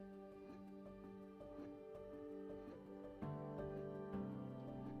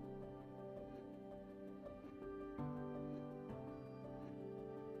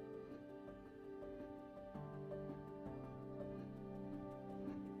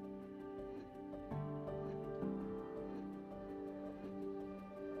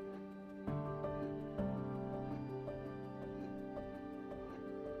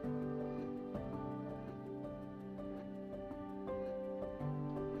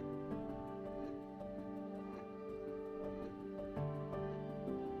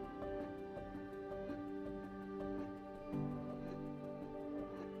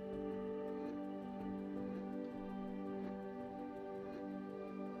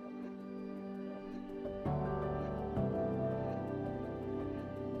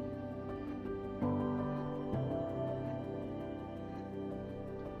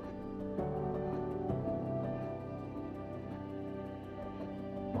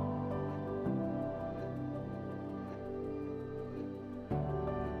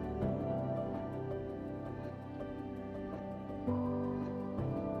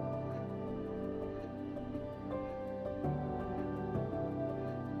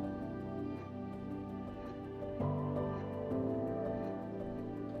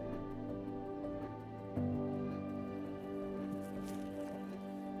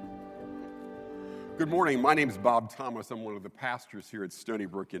Good morning. My name is Bob Thomas. I'm one of the pastors here at Stony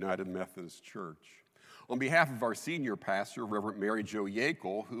Brook United Methodist Church. On behalf of our senior pastor, Reverend Mary Jo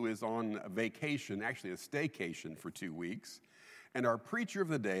Yakel, who is on vacation, actually a staycation for 2 weeks, and our preacher of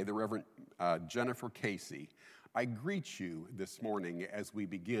the day, the Reverend Jennifer Casey, I greet you this morning as we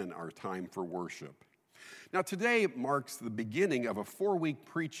begin our time for worship. Now, today marks the beginning of a 4-week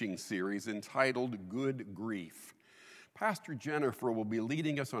preaching series entitled Good Grief. Pastor Jennifer will be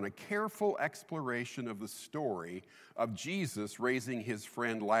leading us on a careful exploration of the story of Jesus raising his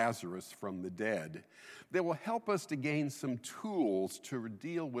friend Lazarus from the dead that will help us to gain some tools to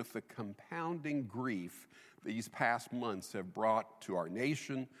deal with the compounding grief these past months have brought to our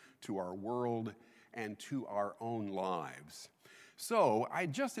nation, to our world, and to our own lives. So I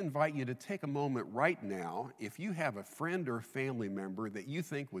just invite you to take a moment right now, if you have a friend or family member that you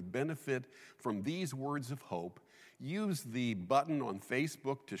think would benefit from these words of hope, use the button on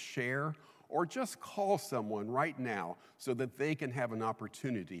Facebook to share, or just call someone right now so that they can have an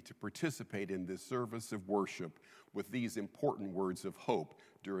opportunity to participate in this service of worship with these important words of hope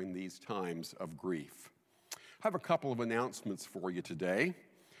during these times of grief. I have a couple of announcements for you today.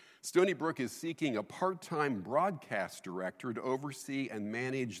 Stony Brook is seeking a part-time broadcast director to oversee and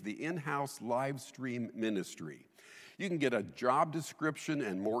manage the in-house live stream ministry. You can get a job description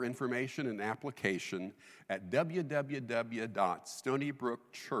and more information and application at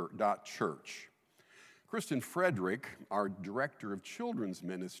www.stonybrookchurch.church. Kristen Frederick, our Director of Children's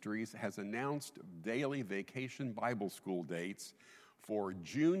Ministries, has announced daily vacation Bible school dates for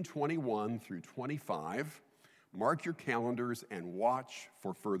June 21 through 25. Mark your calendars and watch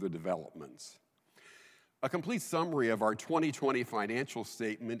for further developments. A complete summary of our 2020 financial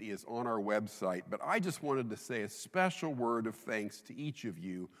statement is on our website, but I just wanted to say a special word of thanks to each of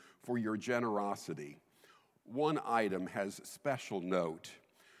you for your generosity. One item has special note.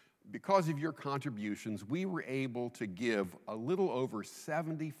 Because of your contributions, we were able to give a little over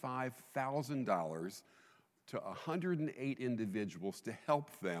 $75,000 to 108 individuals to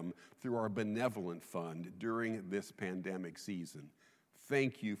help them through our benevolent fund during this pandemic season.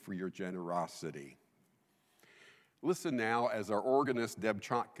 Thank you for your generosity. Listen now as our organist Deb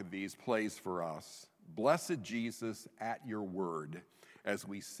Chotkavis plays for us, Blessed Jesus at Your Word, as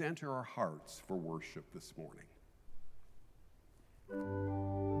we center our hearts for worship this morning.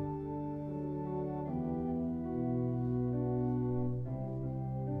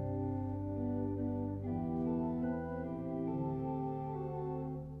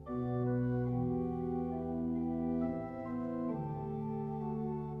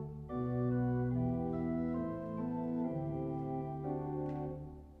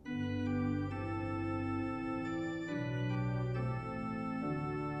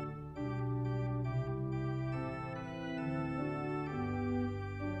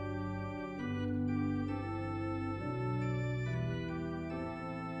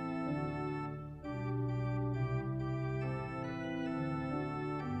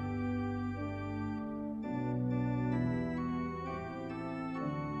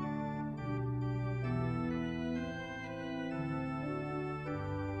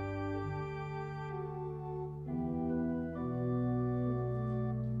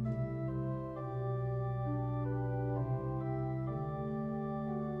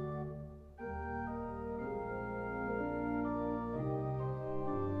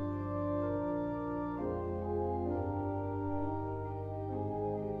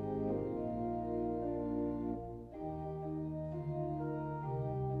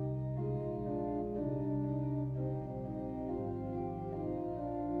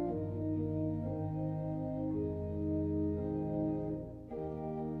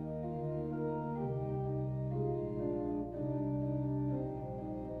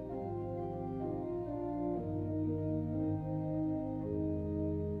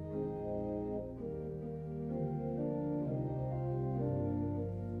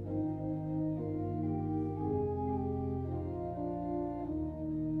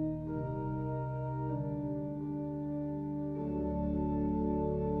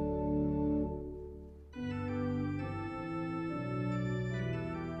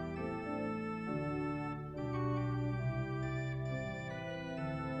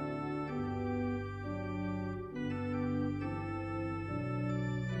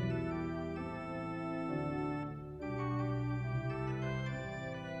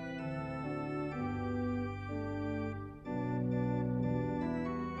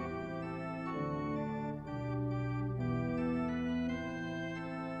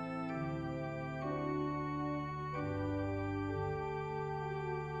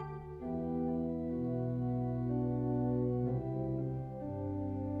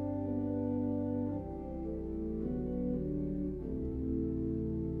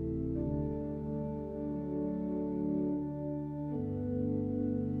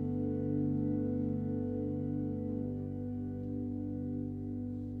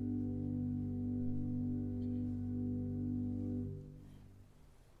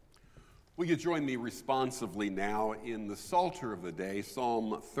 Will you join me responsively now in the Psalter of the day,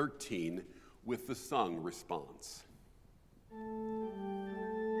 Psalm 13, with the sung response?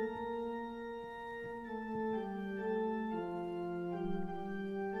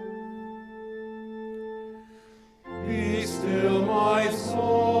 Be still, my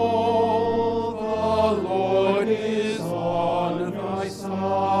soul, the Lord is on thy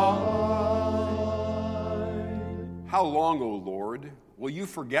side. How long, O Lord, will you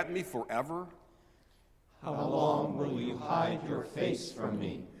forget me forever? How long will you hide your face from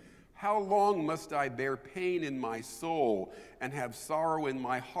me? How long must I bear pain in my soul and have sorrow in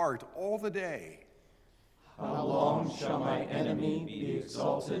my heart all the day? How long shall my enemy be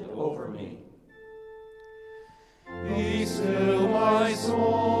exalted over me? Be still, my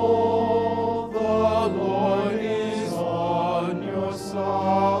soul, the Lord is on your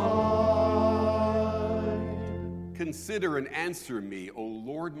side. Consider and answer me, O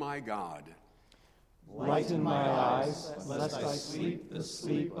Lord my God. Lighten my eyes, lest I sleep the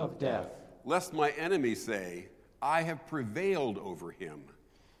sleep of death. Lest my enemy say, I have prevailed over him.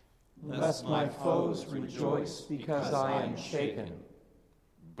 Lest my foes rejoice because I am shaken.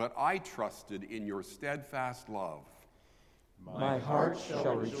 But I trusted in your steadfast love. My heart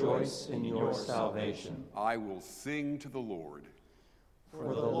shall rejoice in your salvation. I will sing to the Lord.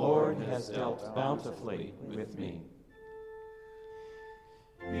 For the Lord has dealt bountifully with me.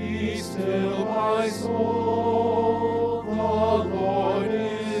 Be still, my soul, the Lord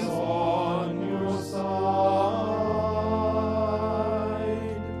is on your side.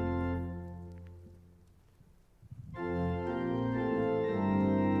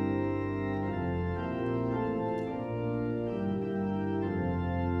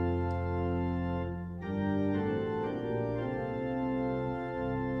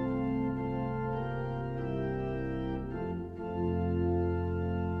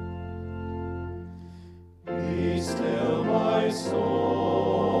 Be still, my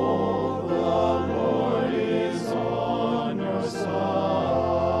soul, the Lord is on your side.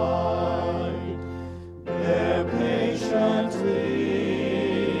 Bear patiently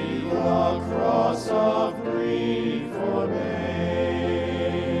the cross of grief or pain.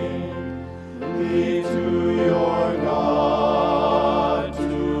 Lead to your God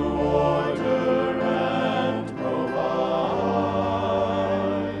to order and provide.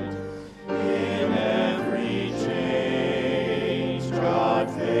 In every change, God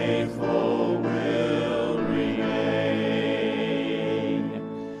faithful will remain.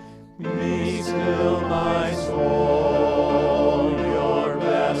 Be still, my soul, your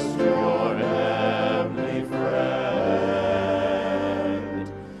best, your heavenly friend.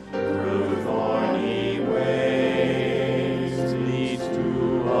 Through thorny ways leads to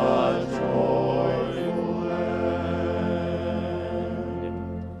a joyful end.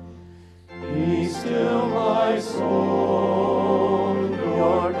 Be still, my soul,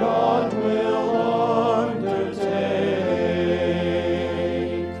 your God will undertake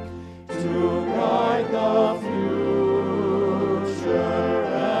to guide the future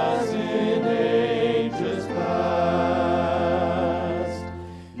as in ages past.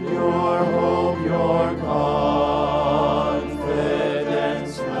 Your hope, your confidence,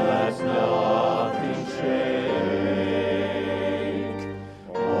 let nothing shake.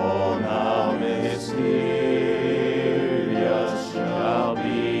 Oh, now mysterious shall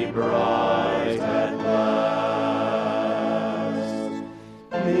be bright at last.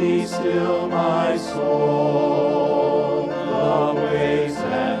 Be still, my soul, the waves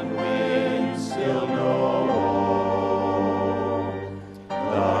and winds still know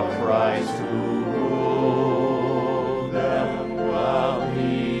the Christ who ruled them while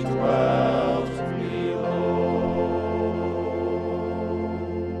he dwelt below.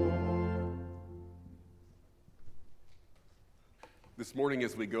 This morning,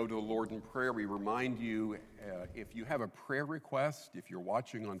 as we go to the Lord in prayer, we remind you if you have a prayer request, if you're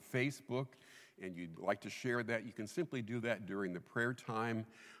watching on Facebook and you'd like to share that, you can simply do that during the prayer time.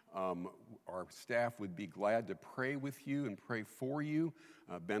 Our staff would be glad to pray with you and pray for you.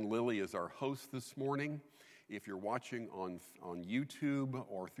 Ben Lilly is our host this morning. If you're watching on YouTube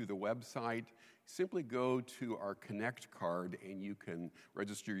or through the website, simply go to our Connect card and you can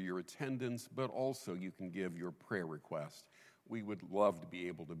register your attendance, but also you can give your prayer request. We would love to be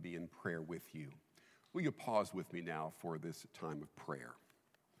able to be in prayer with you. Will you pause with me now for this time of prayer?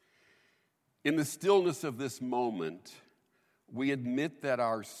 In the stillness of this moment, we admit that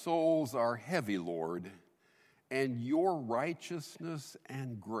our souls are heavy, Lord, and your righteousness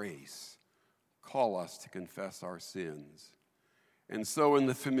and grace call us to confess our sins. And so in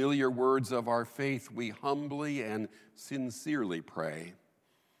the familiar words of our faith, we humbly and sincerely pray,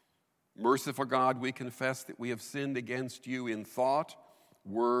 Merciful God, we confess that we have sinned against you in thought,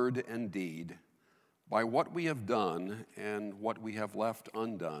 word, and deed, by what we have done and what we have left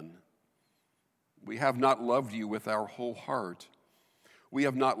undone. We have not loved you with our whole heart. We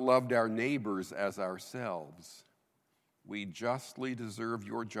have not loved our neighbors as ourselves. We justly deserve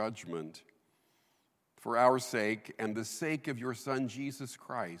your judgment. For our sake and the sake of your Son, Jesus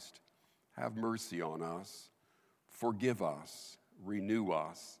Christ, have mercy on us, forgive us, renew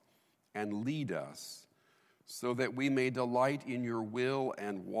us, and lead us, so that we may delight in your will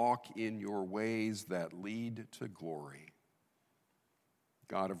and walk in your ways that lead to glory.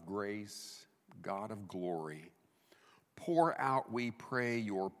 God of grace, God of glory, pour out, we pray,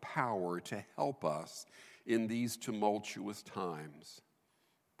 your power to help us in these tumultuous times.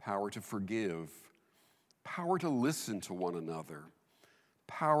 Power to forgive, power to listen to one another,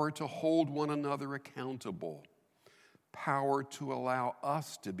 power to hold one another accountable, power to allow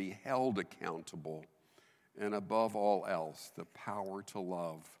us to be held accountable, and above all else, the power to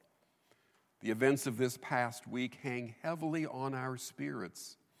love. The events of this past week hang heavily on our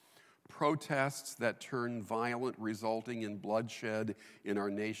spirits. Protests that turn violent, resulting in bloodshed in our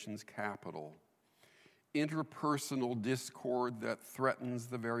nation's capital. Interpersonal discord that threatens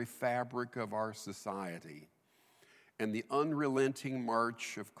the very fabric of our society. And the unrelenting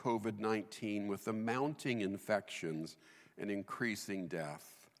march of COVID-19 with the mounting infections and increasing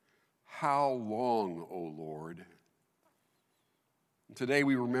death. How long, O Lord? Today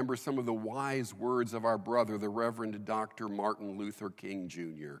we remember some of the wise words of our brother, the Reverend Dr. Martin Luther King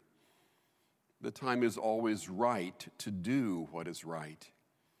Jr. The time is always right to do what is right.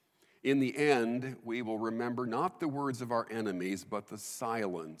 In the end, we will remember not the words of our enemies, but the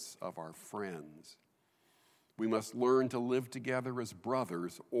silence of our friends. We must learn to live together as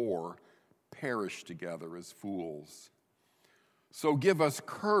brothers or perish together as fools. So give us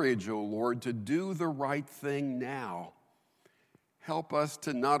courage, O Lord, to do the right thing now. Help us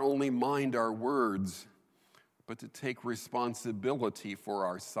to not only mind our words, but to take responsibility for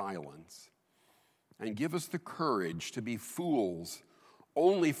our silence. And give us the courage to be fools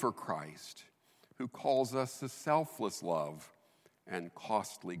only for Christ, who calls us to selfless love and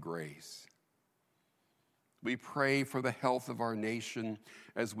costly grace. We pray for the health of our nation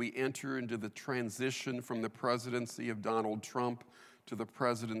as we enter into the transition from the presidency of Donald Trump to the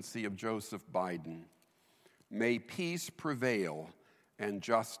presidency of Joseph Biden. May peace prevail and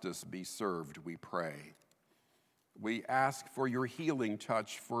justice be served, we pray. We ask for your healing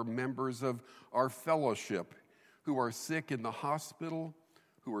touch for members of our fellowship who are sick in the hospital,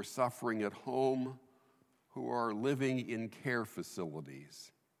 who are suffering at home, who are living in care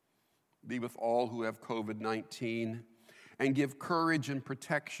facilities. Be with all who have COVID-19, and give courage and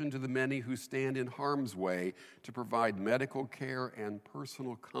protection to the many who stand in harm's way to provide medical care and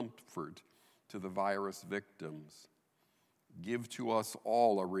personal comfort to the virus victims. Give to us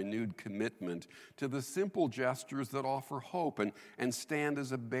all a renewed commitment to the simple gestures that offer hope and stand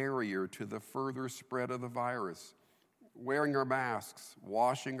as a barrier to the further spread of the virus. Wearing our masks,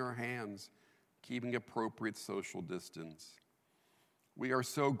 washing our hands, keeping appropriate social distance. We are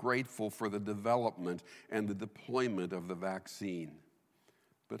so grateful for the development and the deployment of the vaccine.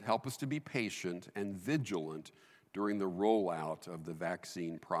 But help us to be patient and vigilant during the rollout of the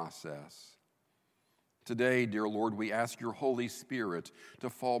vaccine process. Today, dear Lord, we ask your Holy Spirit to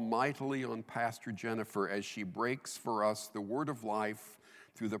fall mightily on Pastor Jennifer as she breaks for us the word of life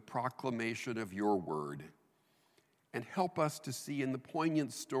through the proclamation of your word. And help us to see in the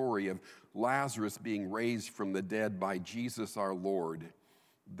poignant story of Lazarus being raised from the dead by Jesus our Lord,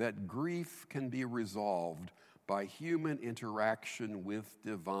 that grief can be resolved by human interaction with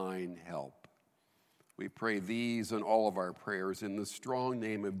divine help. We pray these and all of our prayers in the strong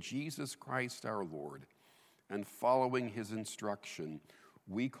name of Jesus Christ our Lord. And following his instruction,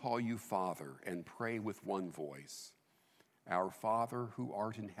 we call you Father and pray with one voice. Our Father who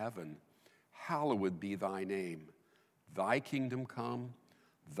art in heaven, hallowed be thy name. Thy kingdom come,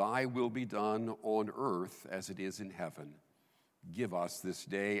 thy will be done on earth as it is in heaven. Give us this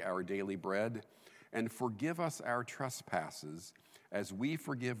day our daily bread, and forgive us our trespasses, as we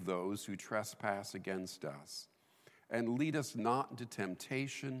forgive those who trespass against us. And lead us not into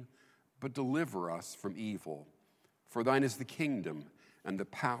temptation, but deliver us from evil. For thine is the kingdom, and the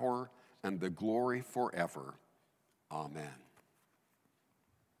power, and the glory forever. Amen.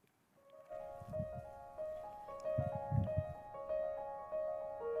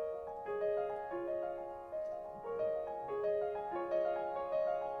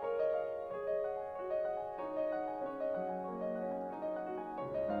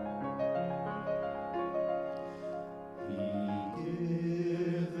 He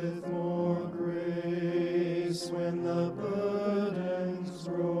giveth more.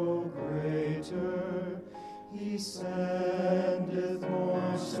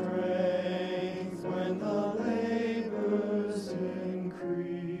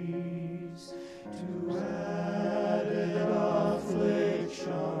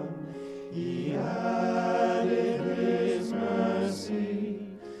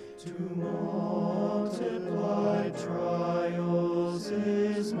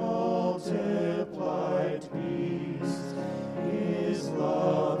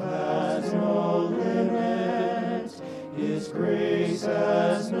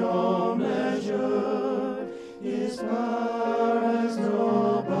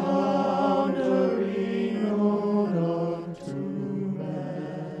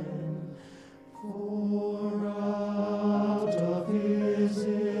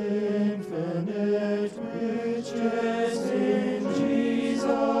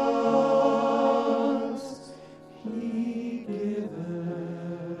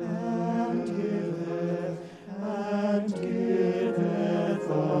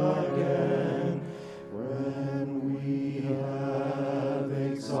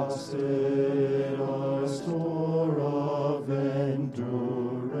 exhausted our store of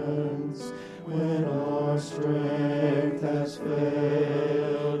endurance, when our strength has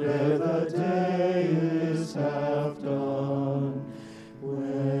failed ere the day is half done,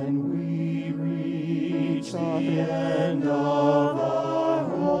 when we reach the end of our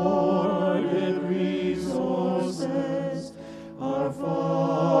hoarded resources, our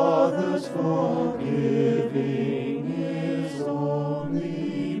Father's forgiving is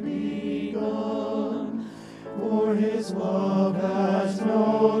only begun, for His love has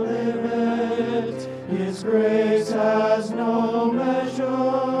no limit, His grace has no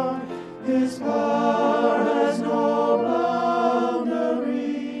measure, His power has no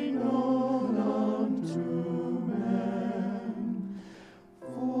boundary known unto men.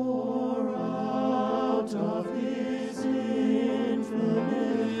 For out of His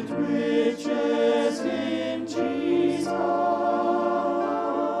infinite riches in Jesus,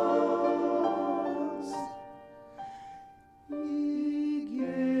 He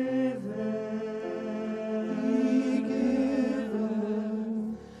giveth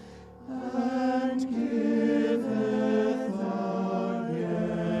and giveth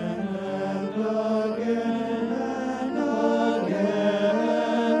again and again and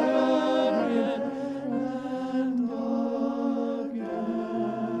again and again.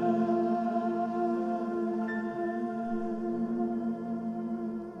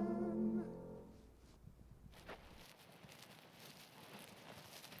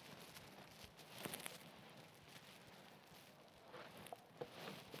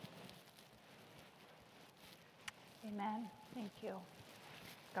 Amen. Thank you.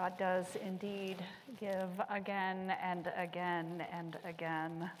 God does indeed give again and again and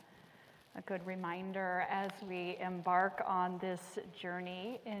again. A good reminder as we embark on this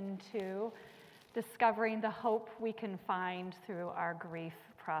journey into discovering the hope we can find through our grief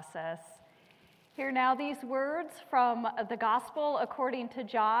process. Hear now these words from the Gospel according to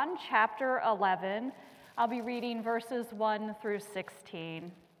John, chapter 11. I'll be reading verses 1 through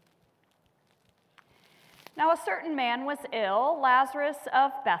 16. Now a certain man was ill, Lazarus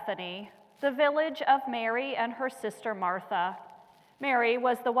of Bethany, the village of Mary and her sister Martha. Mary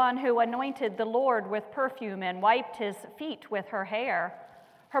was the one who anointed the Lord with perfume and wiped his feet with her hair.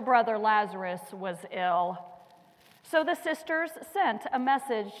 Her brother Lazarus was ill. So the sisters sent a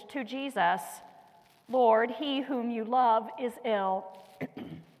message to Jesus, "Lord, he whom you love is ill."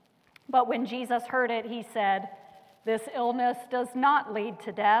 But when Jesus heard it, he said, "This illness does not lead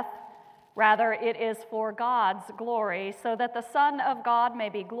to death. Rather, it is for God's glory, so that the Son of God may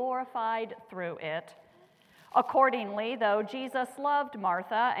be glorified through it." Accordingly, though Jesus loved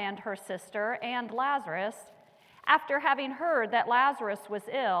Martha and her sister and Lazarus, after having heard that Lazarus was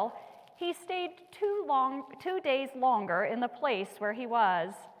ill, he stayed 2 days longer in the place where he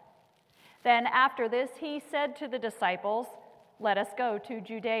was. Then after this, he said to the disciples, "Let us go to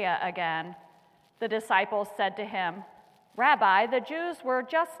Judea again." The disciples said to him, "Rabbi, the Jews were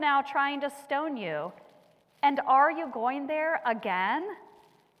just now trying to stone you, and are you going there again?"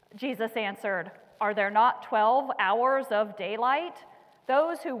 Jesus answered, "Are there not 12 hours of daylight?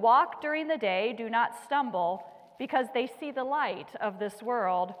 Those who walk during the day do not stumble because they see the light of this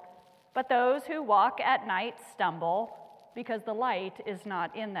world, but those who walk at night stumble because the light is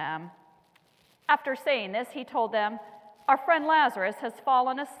not in them." After saying this, he told them, "Our friend Lazarus has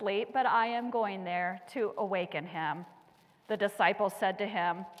fallen asleep, but I am going there to awaken him." The disciples said to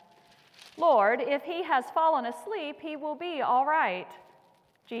him, "Lord, if he has fallen asleep, he will be all right."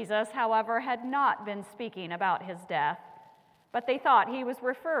 Jesus, however, had not been speaking about his death, but they thought he was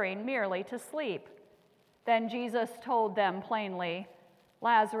referring merely to sleep. Then Jesus told them plainly,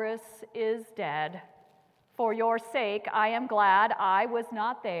 "Lazarus is dead. For your sake, I am glad I was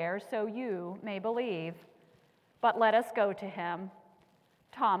not there, so you may believe. But let us go to him."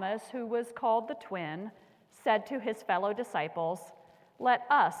 Thomas, who was called the twin, said to his fellow disciples, "Let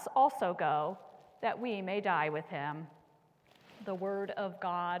us also go, that we may die with him." The word of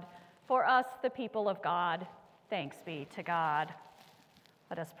God. For us, the people of God, thanks be to God.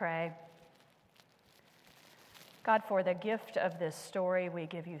 Let us pray. God, for the gift of this story, we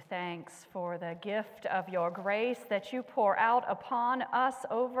give you thanks. For the gift of your grace that you pour out upon us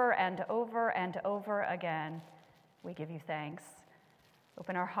over and over and over again, we give you thanks.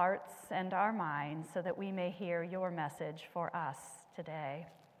 Open our hearts and our minds so that we may hear your message for us today.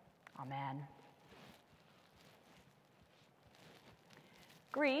 Amen.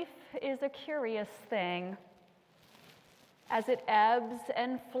 Grief is a curious thing. As it ebbs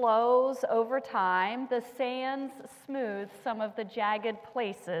and flows over time, the sands smooth some of the jagged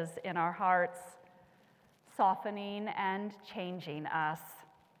places in our hearts, softening and changing us.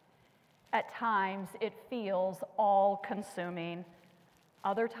 At times, it feels all-consuming.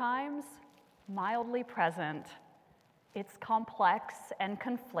 Other times, mildly present. It's complex and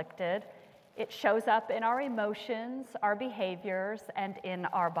conflicted. It shows up in our emotions, our behaviors, and in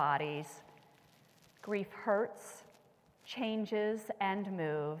our bodies. Grief hurts, changes, and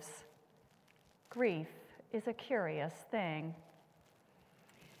moves. Grief is a curious thing.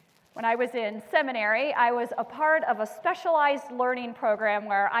 When I was in seminary, I was a part of a specialized learning program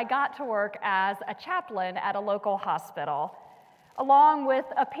where I got to work as a chaplain at a local hospital. Along with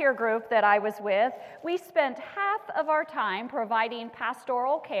a peer group that I was with, we spent half of our time providing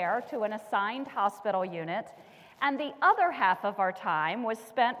pastoral care to an assigned hospital unit, and the other half of our time was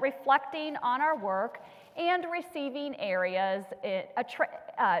spent reflecting on our work and receiving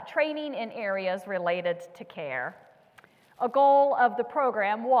training in areas related to care. A goal of the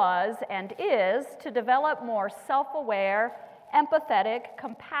program was and is to develop more self-aware, empathetic,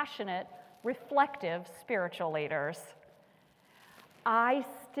 compassionate, reflective spiritual leaders. I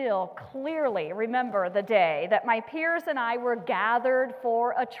still clearly remember the day that my peers and I were gathered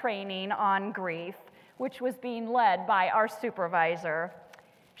for a training on grief, which was being led by our supervisor.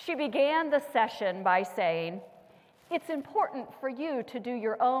 She began the session by saying, "It's important for you to do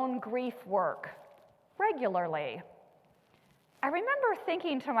your own grief work regularly." I remember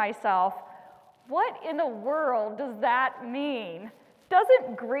thinking to myself, what in the world does that mean?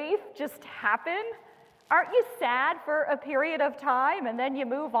 Doesn't grief just happen? Aren't you sad for a period of time and then you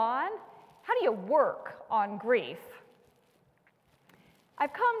move on? How do you work on grief?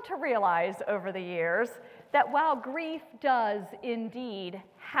 I've come to realize over the years that while grief does indeed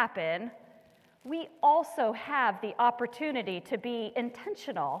happen, we also have the opportunity to be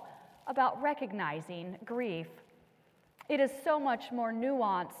intentional about recognizing grief. It is so much more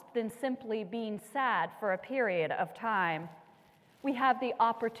nuanced than simply being sad for a period of time. We have the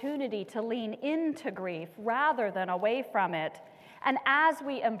opportunity to lean into grief rather than away from it. And as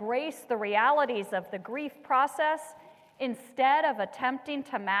we embrace the realities of the grief process, instead of attempting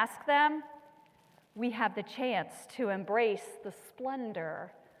to mask them, we have the chance to embrace the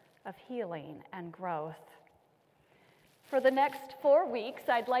splendor of healing and growth. For the next 4 weeks,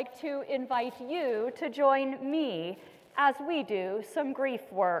 I'd like to invite you to join me as we do some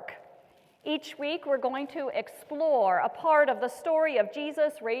grief work. Each week, we're going to explore a part of the story of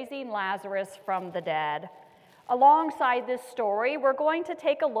Jesus raising Lazarus from the dead. Alongside this story, we're going to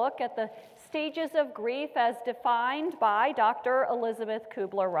take a look at the stages of grief as defined by Dr. Elizabeth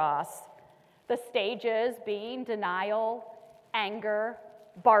Kubler-Ross. The stages being denial, anger,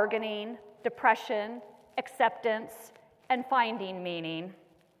 bargaining, depression, acceptance, and finding meaning.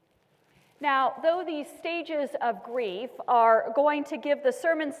 Now, though these stages of grief are going to give the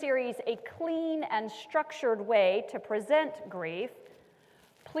sermon series a clean and structured way to present grief,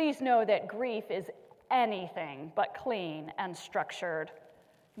 please know that grief is anything but clean and structured.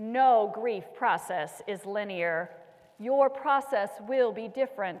 No grief process is linear. Your process will be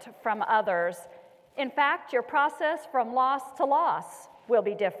different from others. In fact, your process from loss to loss will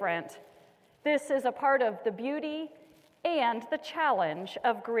be different. This is a part of the beauty and the challenge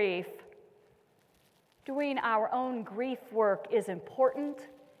of grief. Doing our own grief work is important,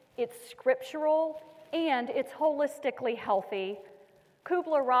 it's scriptural, and it's holistically healthy.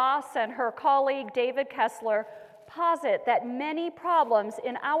 Kubler-Ross and her colleague David Kessler posit that many problems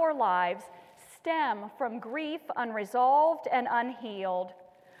in our lives stem from grief unresolved and unhealed.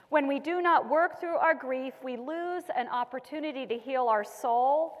 When we do not work through our grief, we lose an opportunity to heal our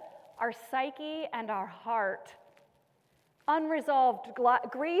soul, our psyche, and our heart. Unresolved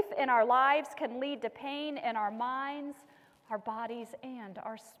grief in our lives can lead to pain in our minds, our bodies, and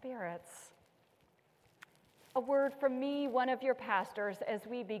our spirits. A word from me, one of your pastors, as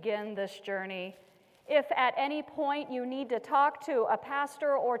we begin this journey. If at any point you need to talk to a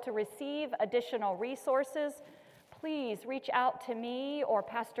pastor or to receive additional resources, please reach out to me or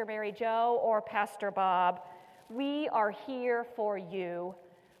Pastor Mary Jo or Pastor Bob. We are here for you.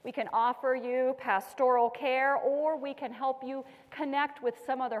 We can offer you pastoral care, or we can help you connect with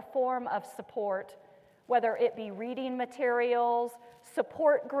some other form of support, whether it be reading materials,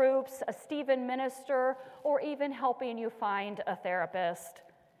 support groups, a Stephen minister, or even helping you find a therapist.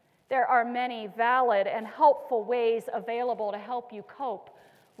 There are many valid and helpful ways available to help you cope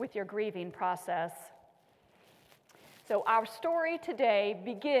with your grieving process. So our story today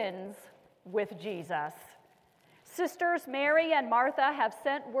begins with Jesus. Sisters Mary and Martha have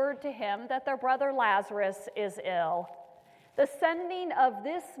sent word to him that their brother Lazarus is ill. The sending of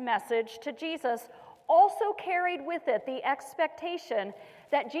this message to Jesus also carried with it the expectation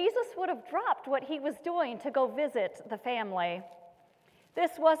that Jesus would have dropped what he was doing to go visit the family.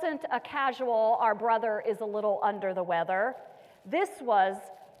 This wasn't a casual, our brother is a little under the weather. This was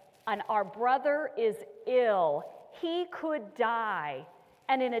our brother is ill. He could die.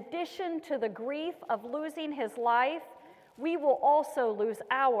 And in addition to the grief of losing his life, we will also lose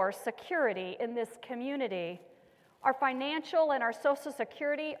our security in this community. Our financial and our social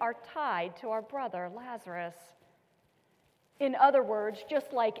security are tied to our brother Lazarus. In other words,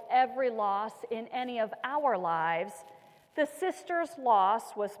 just like every loss in any of our lives, the sisters'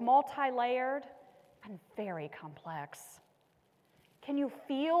 loss was multi-layered and very complex. Can you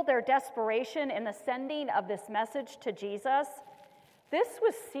feel their desperation in the sending of this message to Jesus? This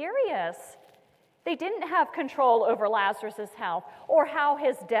was serious. They didn't have control over Lazarus' health or how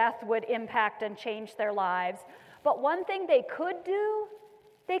his death would impact and change their lives. But one thing they could do,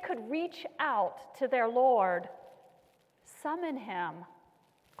 they could reach out to their Lord, summon him,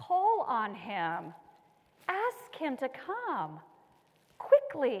 call on him, ask him to come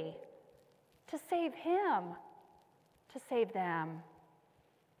quickly to save him, to save them.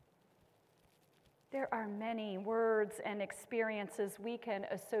 There are many words and experiences we can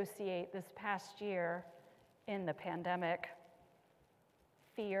associate this past year in the pandemic.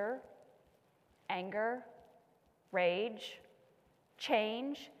 Fear, anger, rage,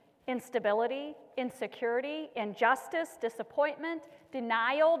 change, instability, insecurity, injustice, disappointment,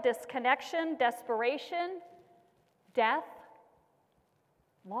 denial, disconnection, desperation, death,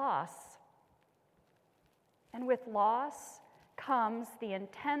 loss. And with loss comes the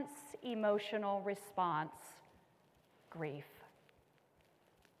intense emotional response, grief.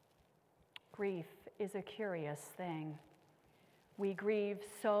 Grief is a curious thing. We grieve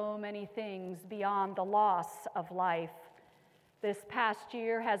so many things beyond the loss of life. This past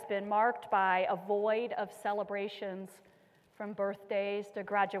year has been marked by a void of celebrations, from birthdays to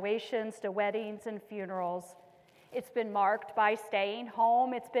graduations to weddings and funerals. It's been marked by staying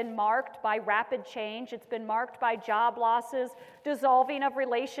home. It's been marked by rapid change. It's been marked by job losses, dissolving of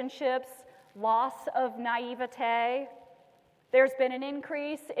relationships, loss of naivete. There's been an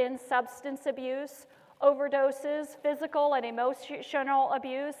increase in substance abuse, overdoses, physical and emotional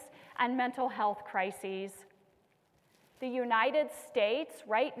abuse, and mental health crises. The United States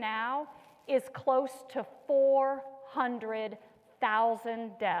right now is close to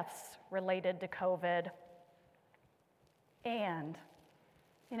 400,000 deaths related to COVID. And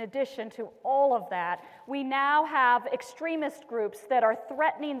in addition to all of that, we now have extremist groups that are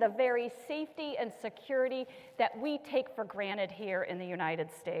threatening the very safety and security that we take for granted here in the United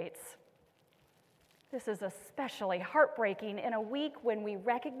States. This is especially heartbreaking in a week when we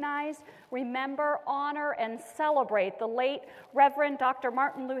recognize, remember, honor, and celebrate the late Reverend Dr.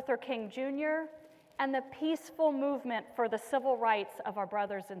 Martin Luther King Jr. and the peaceful movement for the civil rights of our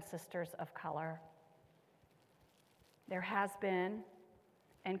brothers and sisters of color. There has been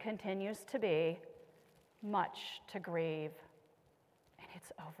and continues to be much to grieve, and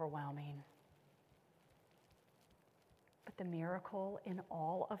it's overwhelming. But the miracle in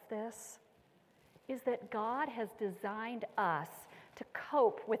all of this is that God has designed us to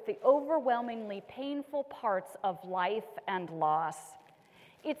cope with the overwhelmingly painful parts of life and loss.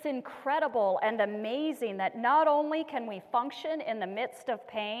 It's incredible and amazing that not only can we function in the midst of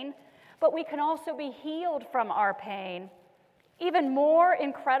pain, but we can also be healed from our pain. Even more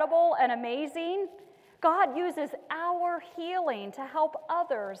incredible and amazing, God uses our healing to help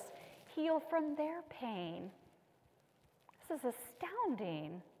others heal from their pain. This is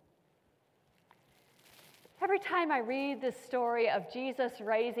astounding. Every time I read this story of Jesus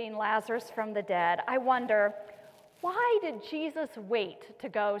raising Lazarus from the dead, I wonder, why did Jesus wait to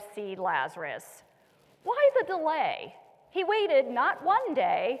go see Lazarus? Why the delay? He waited not one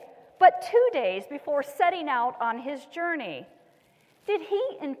day, but 2 days before setting out on his journey. Did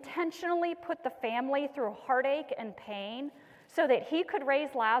he intentionally put the family through heartache and pain so that he could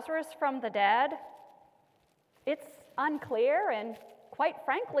raise Lazarus from the dead? It's unclear and, quite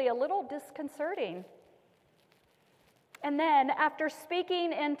frankly, a little disconcerting. And then, after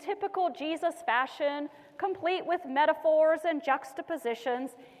speaking in typical Jesus fashion, complete with metaphors and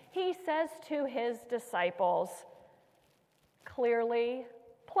juxtapositions, he says to his disciples, clearly,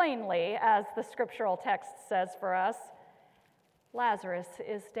 plainly, as the scriptural text says for us, Lazarus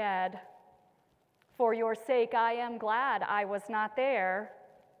is dead. For your sake, I am glad I was not there,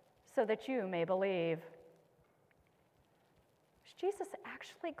 so that you may believe. Was Jesus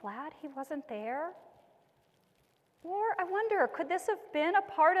actually glad he wasn't there? Or, I wonder, could this have been a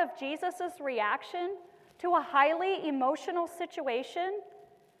part of Jesus' reaction to a highly emotional situation?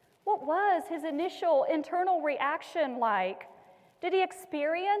 What was his initial internal reaction like? Did he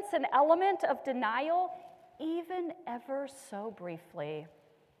experience an element of denial, even ever so briefly.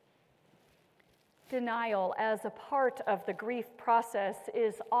 Denial as a part of the grief process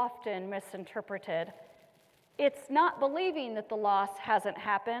is often misinterpreted. It's not believing that the loss hasn't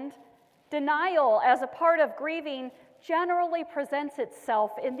happened. Denial as a part of grieving generally presents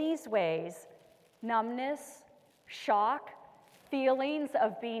itself in these ways: numbness, shock, feelings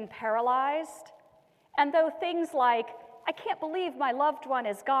of being paralyzed. And though things like, "I can't believe my loved one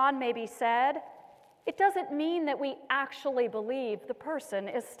is gone," may be said, it doesn't mean that we actually believe the person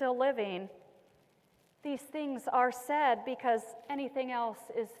is still living. These things are said because anything else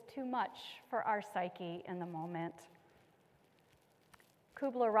is too much for our psyche in the moment.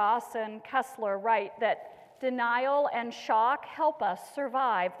 Kubler-Ross and Kessler write that denial and shock help us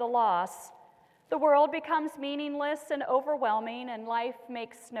survive the loss. The world becomes meaningless and overwhelming, and life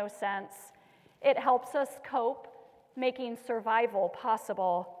makes no sense. It helps us cope, making survival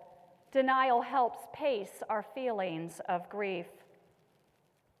possible. Denial helps pace our feelings of grief.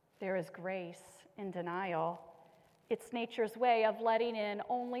 There is grace in denial. It's nature's way of letting in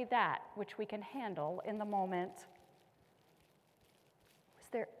only that which we can handle in the moment. Was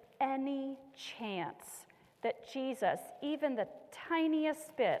there any chance that Jesus, even the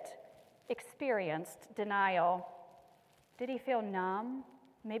tiniest bit, experienced denial? Did he feel numb,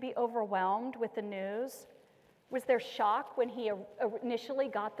 maybe overwhelmed with the news? Was there shock when he initially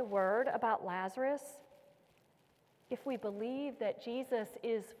got the word about Lazarus? If we believe that Jesus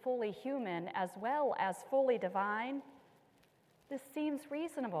is fully human as well as fully divine, this seems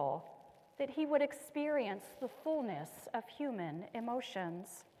reasonable, that he would experience the fullness of human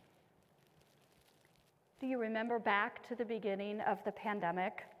emotions. Do you remember back to the beginning of the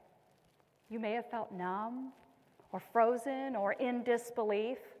pandemic? You may have felt numb or frozen or in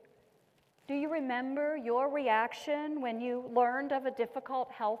disbelief. Do you remember your reaction when you learned of a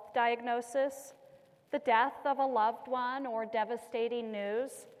difficult health diagnosis, the death of a loved one, or devastating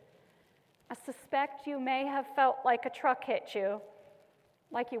news? I suspect you may have felt like a truck hit you,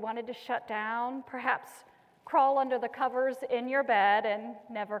 like you wanted to shut down, perhaps crawl under the covers in your bed and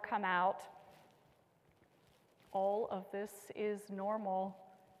never come out. All of this is normal.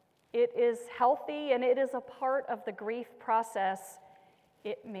 It is healthy, and it is a part of the grief process.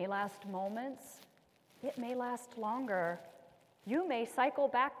 It may last moments. It may last longer. You may cycle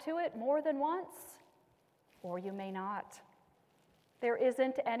back to it more than once, or you may not. There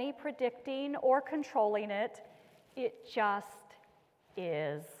isn't any predicting or controlling it. It just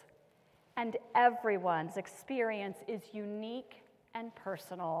is. And everyone's experience is unique and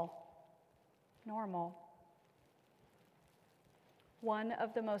personal. Normal. One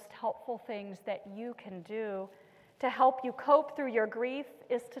of the most helpful things that you can do to help you cope through your grief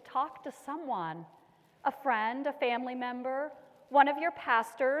is to talk to someone, a friend, a family member, one of your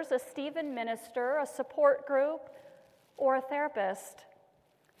pastors, a Stephen minister, a support group, or a therapist.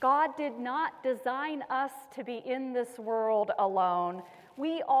 God did not design us to be in this world alone.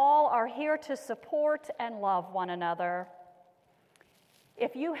 We all are here to support and love one another.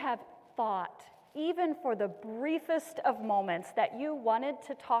 If you have thought, even for the briefest of moments, that you wanted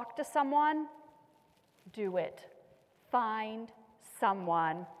to talk to someone, do it. Find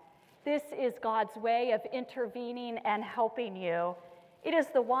someone. This is God's way of intervening and helping you. It is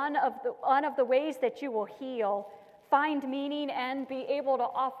one of the ways that you will heal, find meaning, and be able to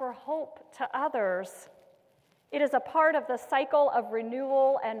offer hope to others. It is a part of the cycle of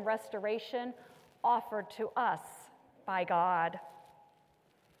renewal and restoration offered to us by God.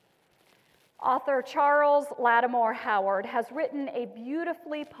 Author Charles Lattimore Howard has written a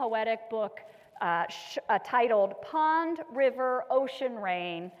beautifully poetic book titled Pond, River, Ocean,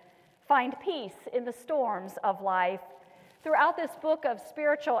 Rain: Find Peace in the Storms of Life. Throughout this book of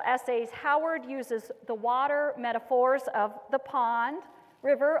spiritual essays, Howard uses the water metaphors of the pond,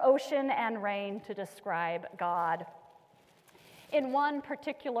 river, ocean, and rain to describe God. In one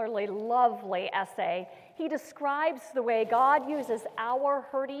particularly lovely essay, he describes the way God uses our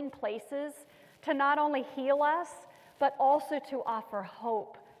hurting places to not only heal us, but also to offer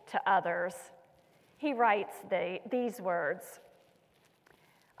hope to others. He writes these words: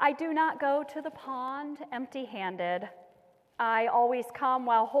 "I do not go to the pond empty-handed. I always come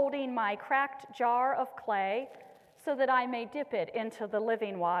while holding my cracked jar of clay so that I may dip it into the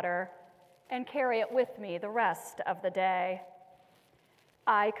living water and carry it with me the rest of the day.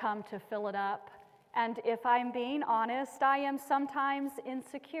 I come to fill it up, and if I'm being honest, I am sometimes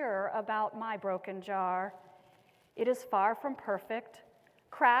insecure about my broken jar. It is far from perfect,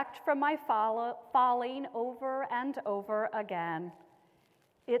 cracked from my falling over and over again.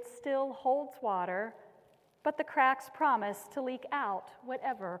 It still holds water, but the cracks promise to leak out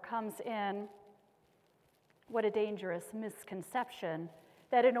whatever comes in. What a dangerous misconception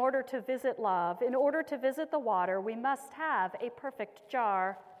that in order to visit love, in order to visit the water, we must have a perfect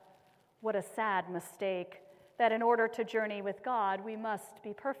jar. What a sad mistake that in order to journey with God, we must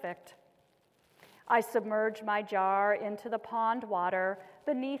be perfect. I submerge my jar into the pond water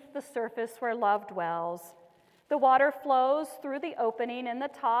beneath the surface where love dwells. The water flows through the opening in the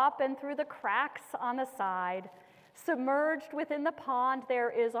top and through the cracks on the side. Submerged within the pond, there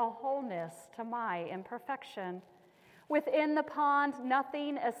is a wholeness to my imperfection. Within the pond,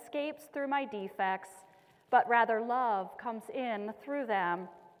 nothing escapes through my defects, but rather love comes in through them.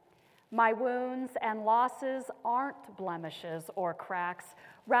 My wounds and losses aren't blemishes or cracks.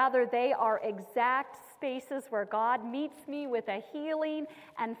 Rather, they are exact spaces where God meets me with a healing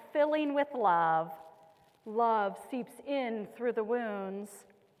and filling with love. Love seeps in through the wounds.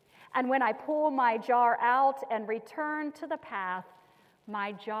 And when I pull my jar out and return to the path,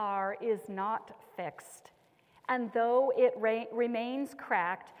 my jar is not fixed. And though it remains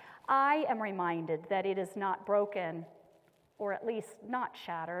cracked, I am reminded that it is not broken, or at least not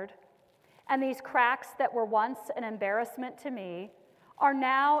shattered. And these cracks that were once an embarrassment to me are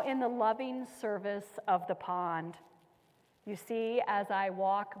now in the loving service of the pond. You see, as I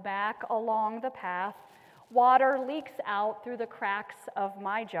walk back along the path, water leaks out through the cracks of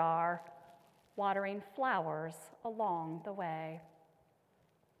my jar, watering flowers along the way.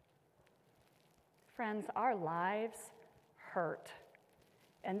 Friends, our lives hurt,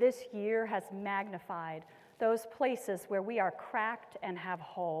 and this year has magnified those places where we are cracked and have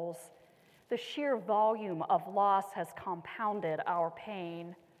holes. The sheer volume of loss has compounded our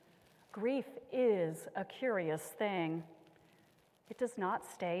pain. Grief is a curious thing. It does not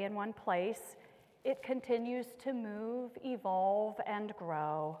stay in one place. It continues to move, evolve, and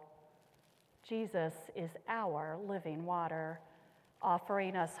grow. Jesus is our living water,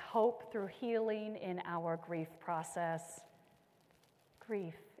 offering us hope through healing in our grief process.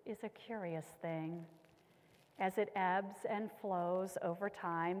 Grief is a curious thing. As it ebbs and flows over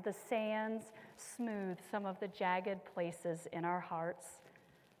time, the sands smooth some of the jagged places in our hearts,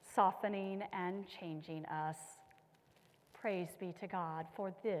 softening and changing us. Praise be to God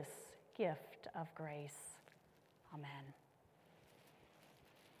for this gift of grace. Amen.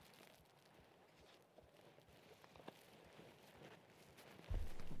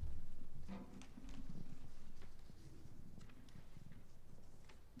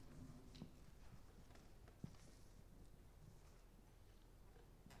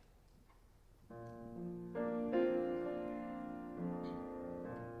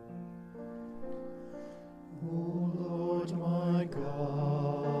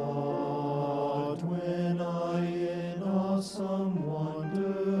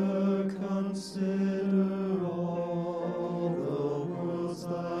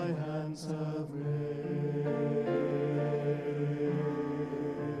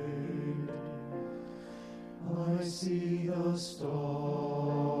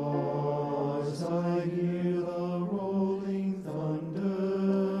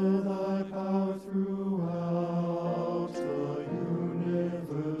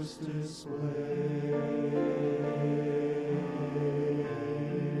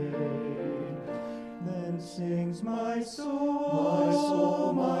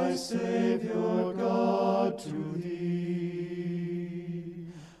 My Savior God, to thee.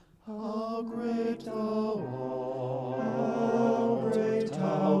 How great thou art,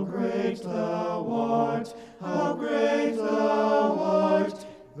 how great thou art, how great thou art.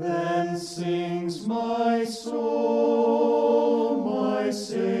 Then sings my soul, my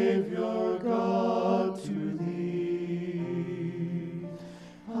Savior God, to thee.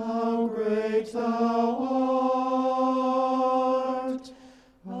 How great thou art.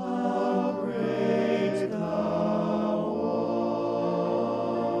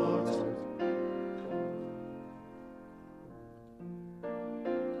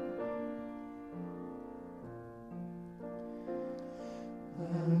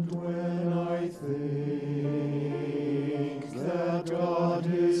 And when I think that God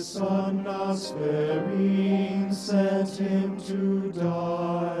his Son now sparing sent him to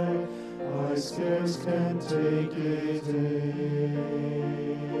die, I scarce can take it in.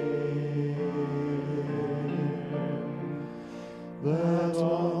 That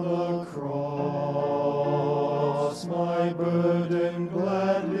on the cross my burden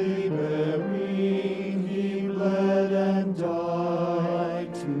gladly bearing, he bled and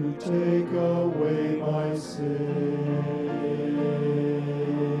died to take away my sin.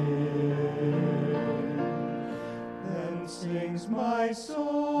 Then sings my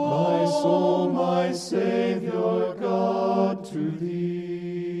soul, my Savior God, to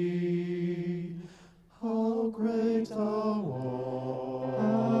thee. How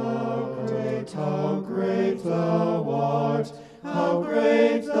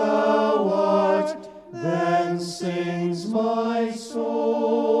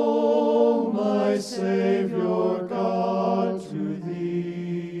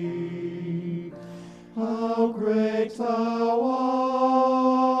great thou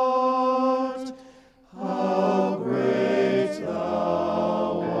art! How great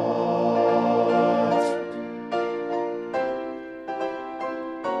thou art!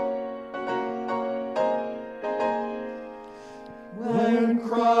 When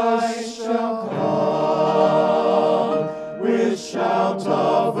Christ shall come with shout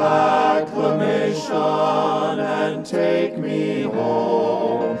of acclamation and take me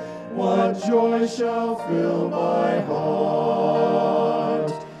home, what joy shall fill my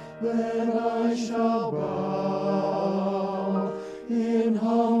heart? Then I shall bow in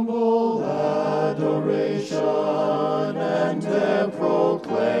humble adoration and there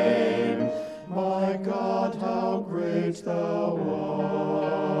proclaim, my God, how great thou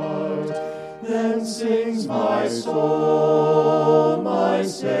art. Then sings my soul, my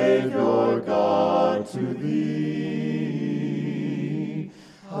Savior God, to thee.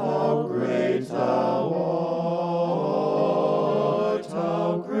 How great thou art,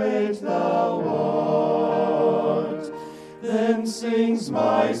 how great thou art. Then sings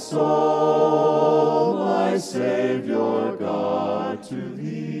my soul, my Savior God, to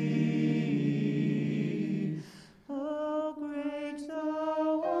thee. How great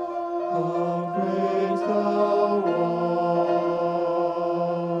thou art, how great thou art.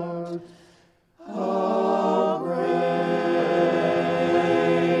 How great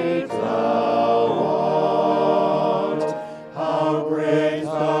thou art, how great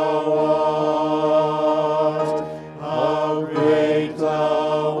thou art, how great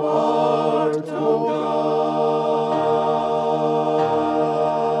thou art, O God.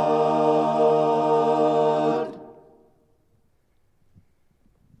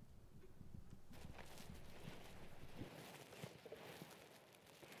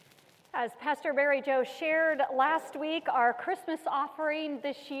 As Pastor Mary Jo shared last week, our Christmas offering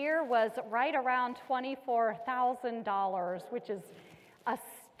this year was right around $24,000, which is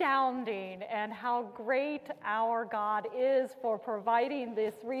astounding, and how great our God is for providing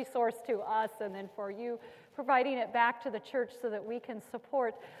this resource to us and then for you providing it back to the church so that we can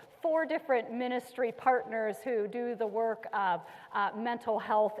support 4 different ministry partners who do the work of mental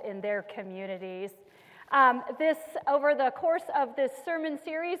health in their communities. Over the course of this sermon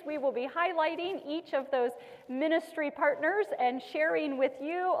series, we will be highlighting each of those ministry partners and sharing with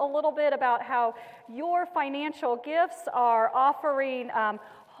you a little bit about how your financial gifts are offering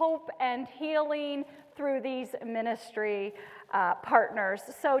hope and healing through these ministry partners.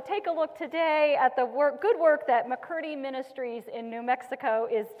 So take a look today at the good work that McCurdy Ministries in New Mexico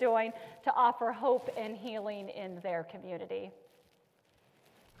is doing to offer hope and healing in their community.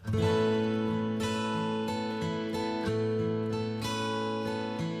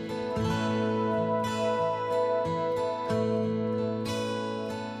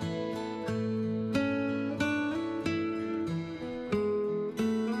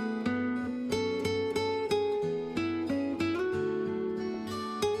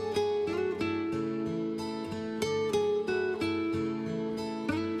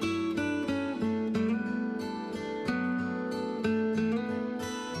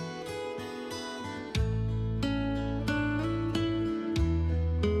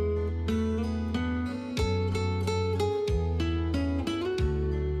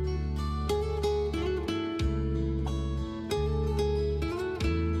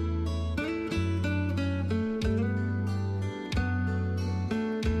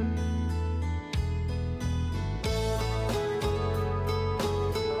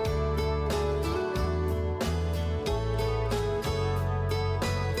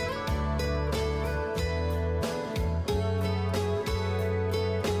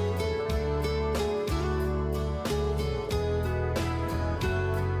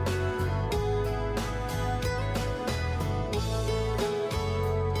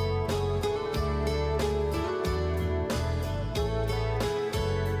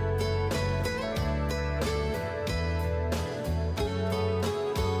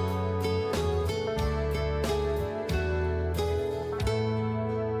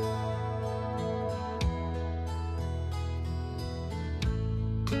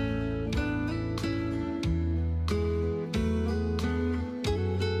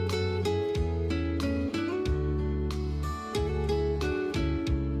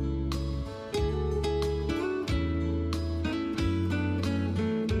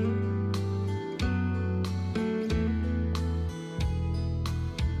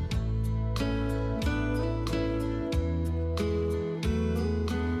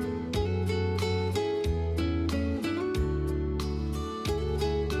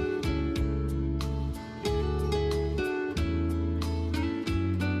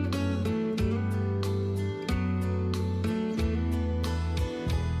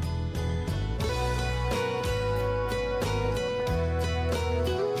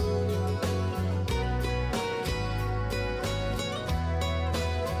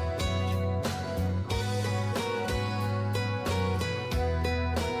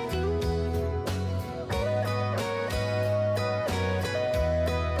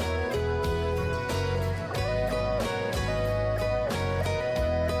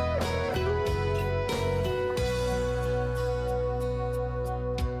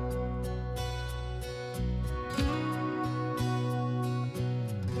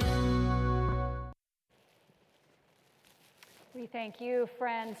 thank you,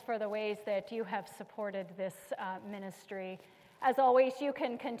 friends, for the ways that you have supported this ministry. As always, you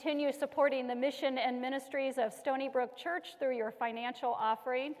can continue supporting the mission and ministries of Stony Brook Church through your financial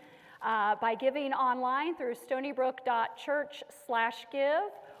offering by giving online through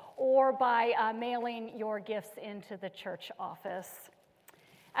stonybrook.church/give or by mailing your gifts into the church office.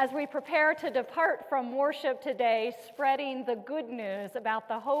 As we prepare to depart from worship today, spreading the good news about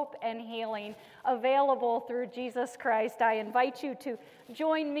the hope and healing available through Jesus Christ, I invite you to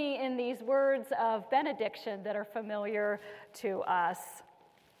join me in these words of benediction that are familiar to us.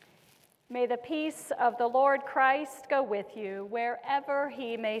 May the peace of the Lord Christ go with you wherever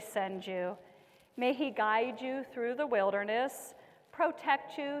he may send you. May he guide you through the wilderness,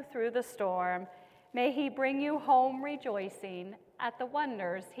 protect you through the storm. May he bring you home rejoicing at the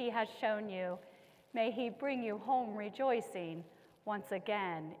wonders he has shown you. May he bring you home rejoicing once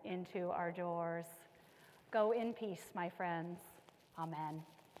again into our doors. Go in peace, my friends. Amen.